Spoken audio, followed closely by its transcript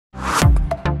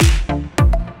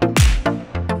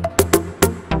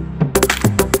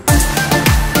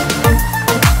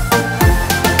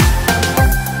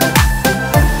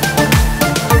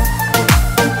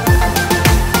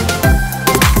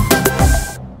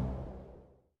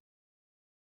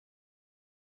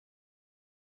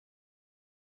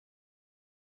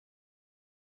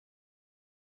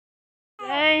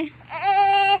Ay.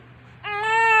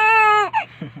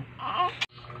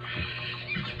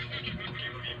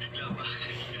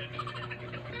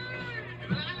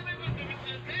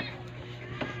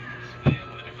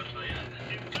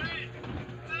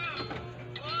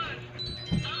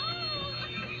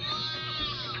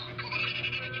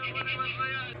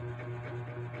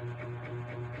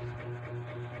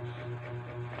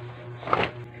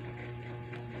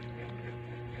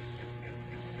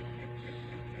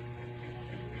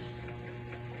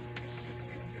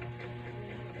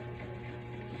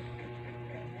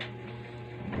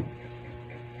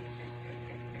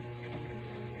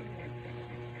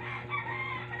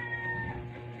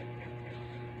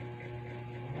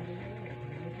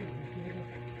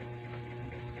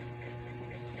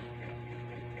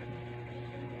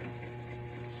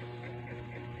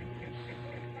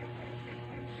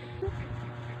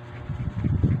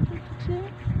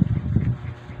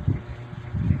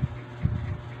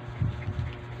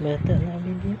 Bata na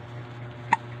baby.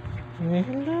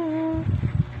 Hello.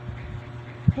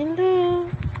 Hello.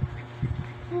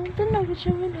 Tunog siya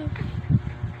manap.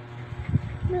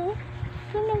 No?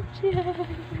 Tunog siya.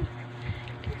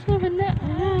 Kasama na.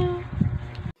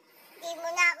 Di mo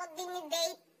na ako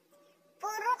dinidate.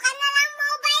 Puro ka na lang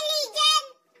Mobile Legend.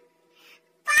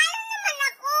 Paano naman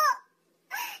ako?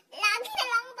 Lagi na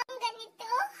lang bang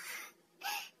ganito?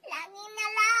 Lagi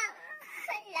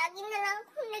na lang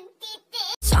akong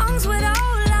nagtitiis. Songs with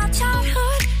all our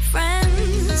childhood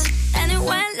friends, and it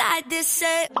went like this,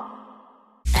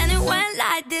 and it went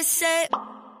like this,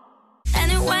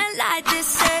 and it went like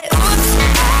this, oops,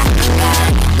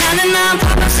 na na na,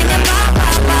 papa singing ba ba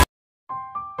ba.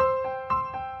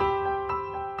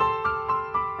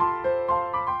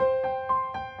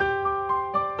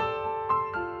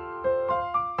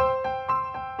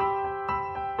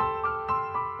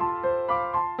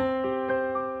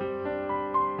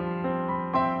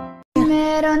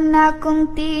 Meron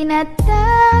akong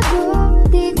tinatago,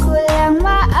 di ko lang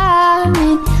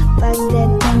maamin.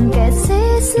 Pagdating kasi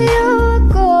sa'yo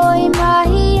ko'y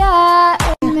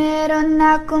mahiyain. Meron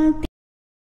akong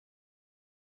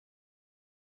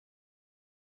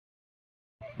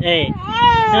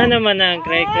Ano naman ang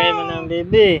cry-cry mo ng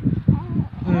baby?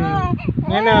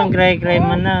 Ano ang cry-cry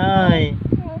mo na, oy?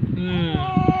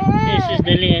 Jesus,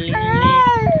 dali, ali.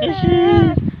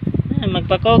 Jesus.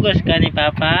 Magpakogos ka ni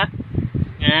Papa?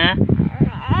 Ha?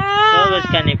 Kogos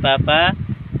ka ni Papa?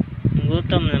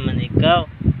 Gutom naman ikaw.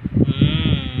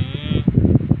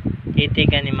 Titi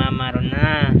ka ni Mama ron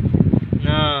na.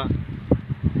 No.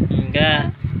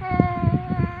 Enggak.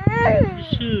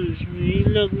 Jesus,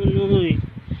 hilag mo nuy.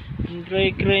 Ang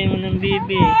cry-cry mo ng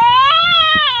baby.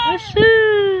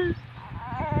 Jesus.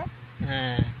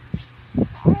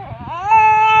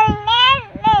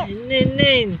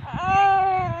 Nin.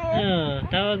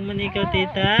 Tawag mo na ikaw,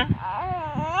 tita?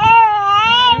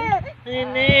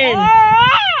 Nin.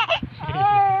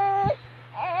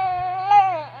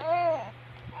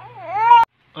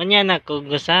 Onya na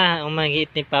kugusa, umagit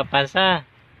ni Papa sa.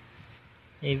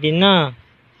 Ibi no.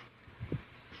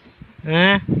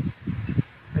 Ha?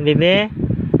 Bebe?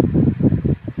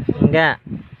 Enggak.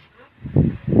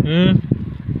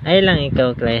 Ayo lang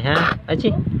ikaw cry ha.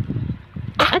 Aci.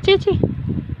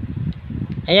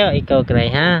 Ayo ikaw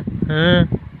cry ha.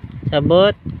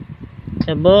 Sabot.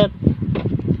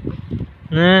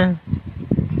 Nah.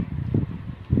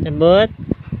 Sabot.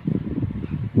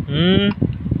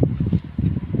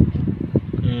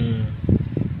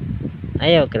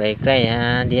 Ayo cry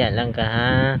ha. Dia lang ka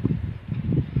ha.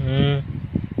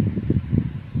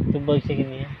 Tubog sige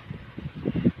niya.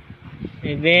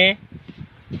 Bebe.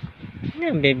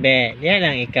 Bebe. Dia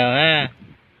lang ikaw ha.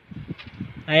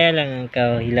 Ayaw lang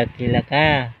ikaw hilak-hilak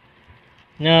ha.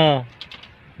 No.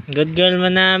 Good girl mo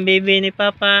na ang baby ni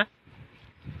Papa.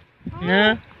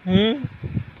 No?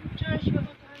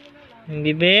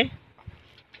 Bebe?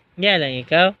 Dia lang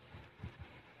ikaw.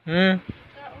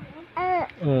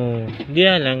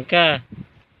 Dia lang ka.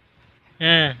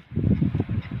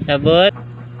 Sabot.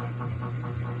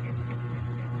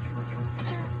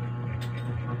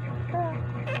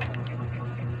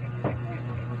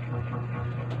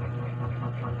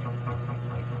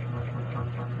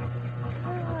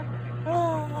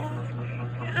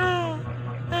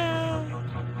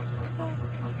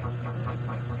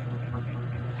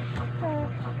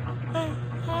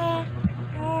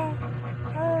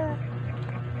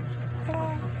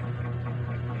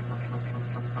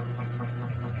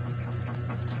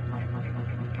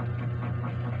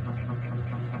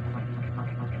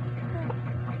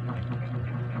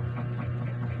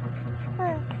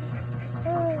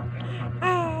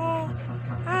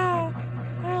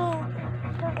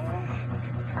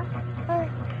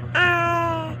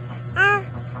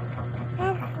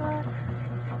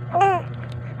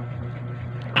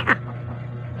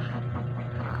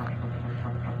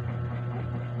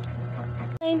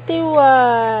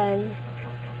 91.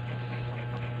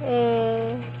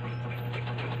 Eh.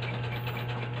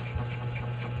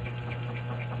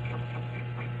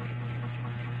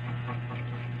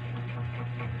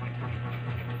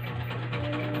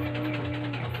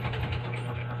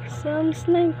 Psalms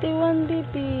 91,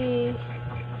 baby.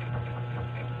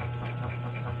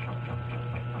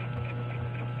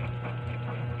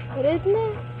 Red na.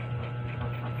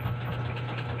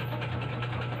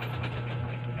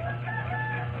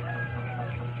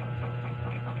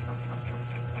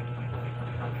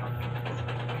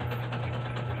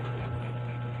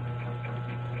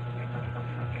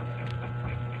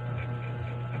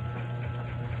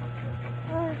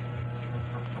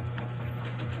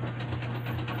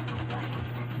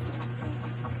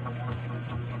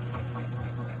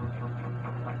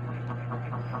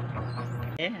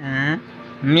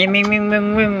 Ming ming ming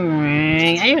ming ming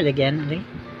ming. Ayo lagyan lagi.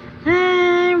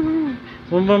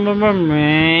 Bum bum bum bum.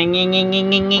 Nging nging nging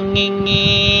nging nging nging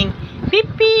nging. Pip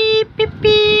pip pip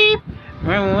pip.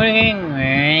 Nging nging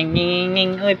nging nging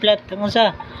nging. Oy plat ang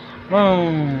usa.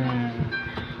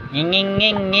 Nging nging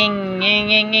nging nging nging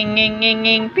nging nging nging nging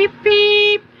nging. Pip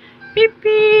pip pip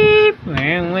pip.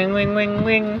 Wing wing wing wing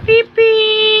wing. Pip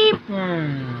pip.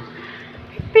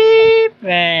 Pip pip.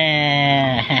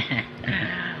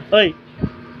 Oy.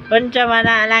 Unsa man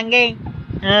na langging?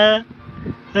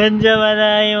 Unsa man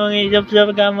na yung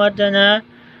isap-sap kamot na?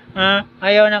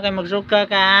 Ayaw na kayo magsuka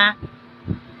ka?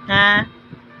 Ha?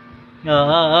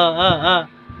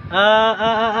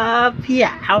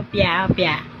 Pia. Pia. Pia.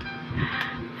 Pia.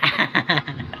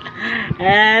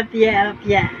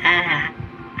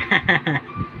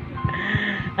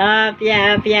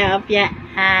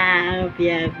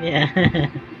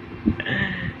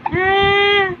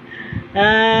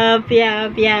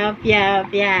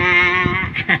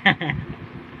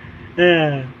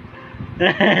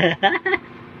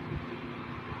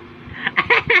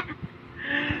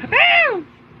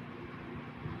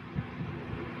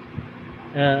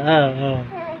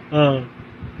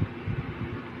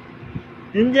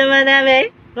 Unsa man na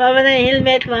be? Wa man na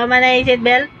helmet, wa man na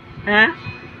seatbelt? Ha?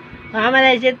 Wa man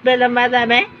na seatbelt ang bata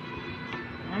be?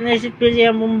 Wa man na seatbelt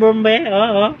siya be?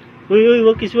 Uy,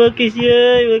 wakis-wakis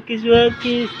yay,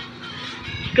 wakis-wakis.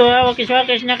 Ikaw,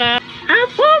 wakis-wakis na ka.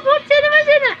 Apo, buksa naman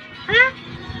sana. Ha?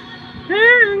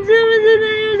 Unsa man sana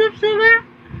yung sap-sapa?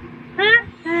 Ha?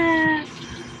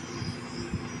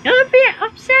 Opi,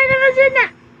 opsa naman sana.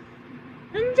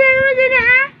 Unsa naman sana,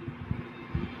 ha?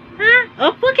 Ha?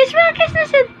 Wakis-wakis na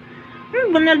sana.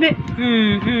 Benar, be.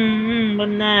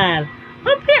 Benar.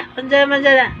 Opi, unsa naman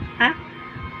sana. Ha?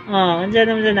 Unsa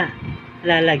naman sana.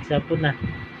 Lalag, sapon na.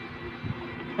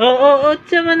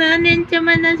 Sama na,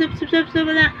 sup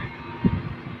na.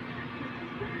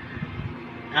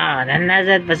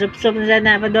 Nanasad, pasup na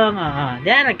sana pa dong.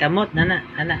 Diha ang kamot, nana.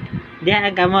 Diha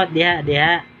ang kamot, diha.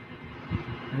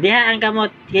 Diha ang kamot,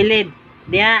 kilid.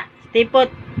 Diha, stipot.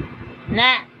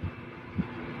 Na,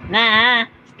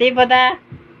 stipot ha.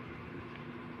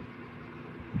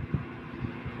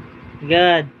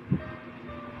 Good.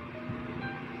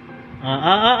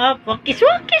 Wakis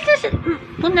na sa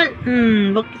punal.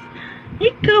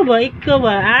 Ikaw ba?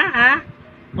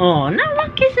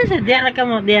 Wakis na sa diha ang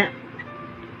kamot, diha.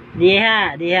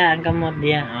 Diha ang kamot,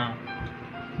 diha.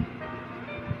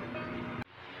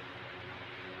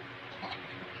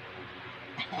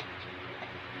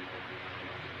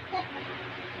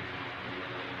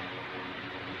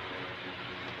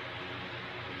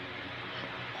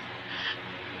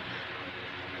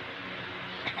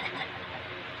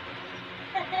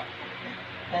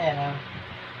 Ayan.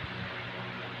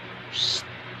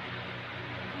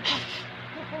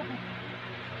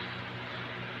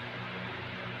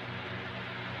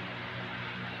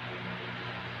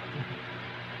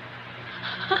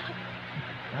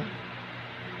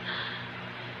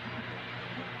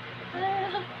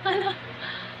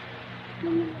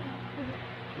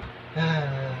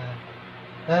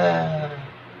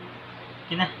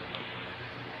 Kina.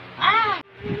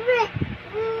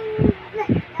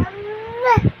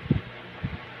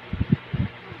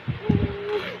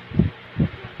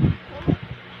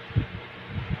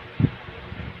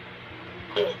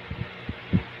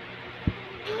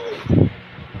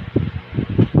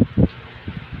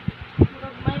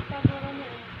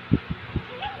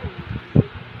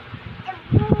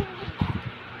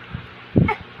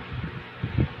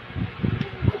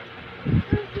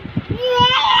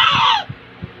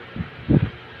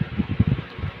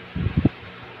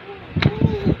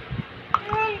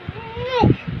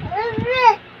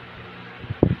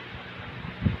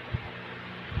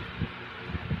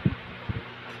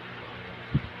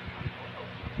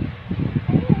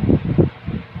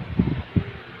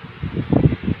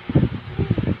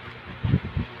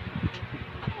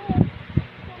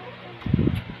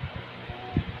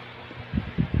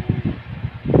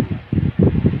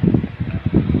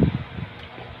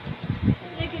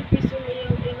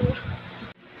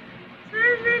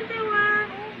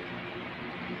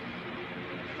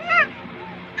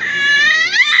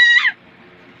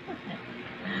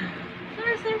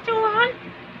 71.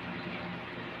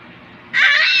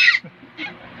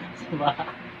 Diba?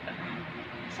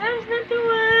 Psalms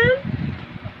 91.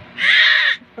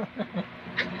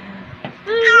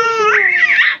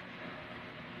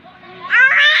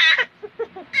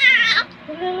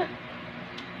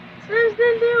 Psalms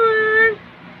 91.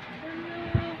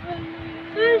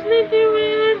 Psalms 91. Psalms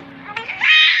 91.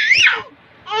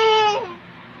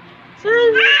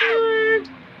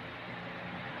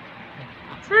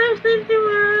 Psalms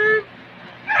 91.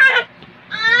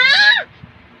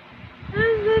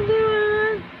 Psalms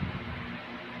 91.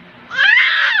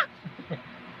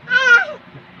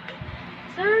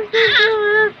 Psalms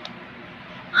 91.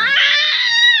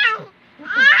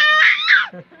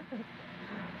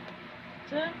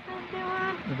 Psalms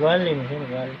 91. Nagwali mo siya,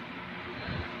 nagwali.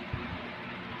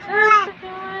 Psalms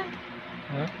 91.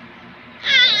 Ha?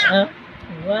 Ha?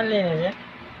 Nagwali na siya.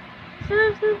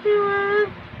 Psalms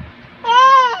 91.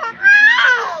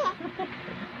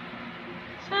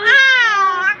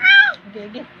 Okay,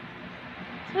 okay.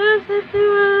 Psalms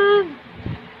 91.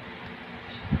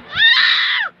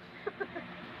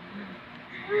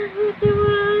 Psalms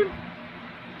 91.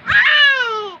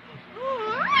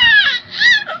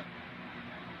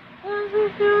 Psalms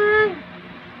 91.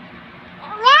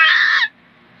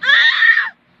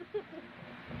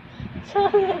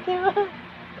 Psalms 91.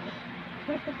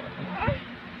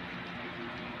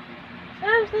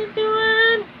 Psalms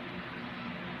 91.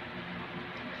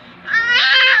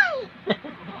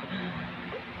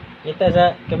 Kita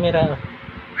sa kamera.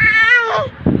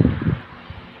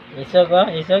 Isog oh,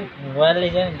 isog.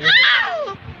 Nagwali siya.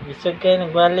 Isog kayo,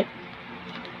 nagwali.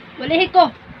 Walihi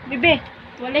ko. Bibi.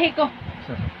 Walihi ko.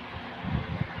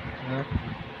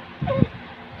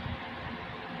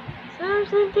 Psalm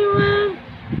 71.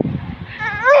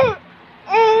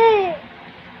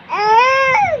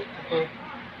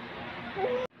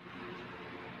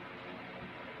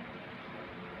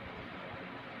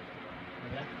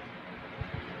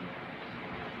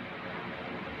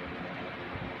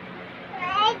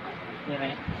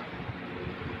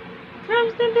 Psalm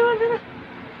 71 sana.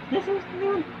 Yes, Psalm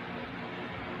 71.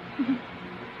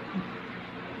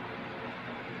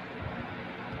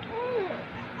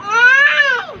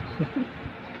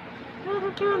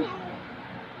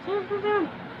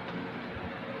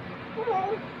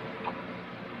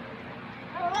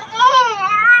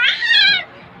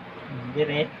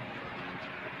 Dire.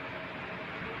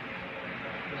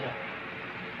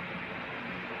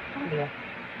 Wala.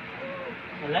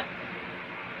 Wala.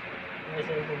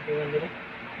 Nasa isang dire.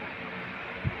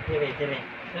 Dire, dire.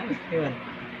 Iwan.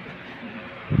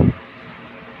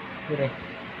 Dire.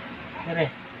 Dire.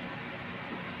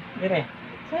 Dire.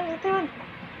 Saan iwan?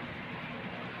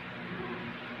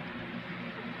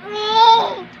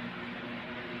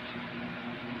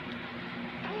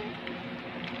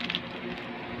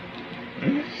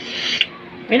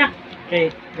 Pina.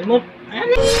 Okay, remove.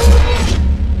 Ano?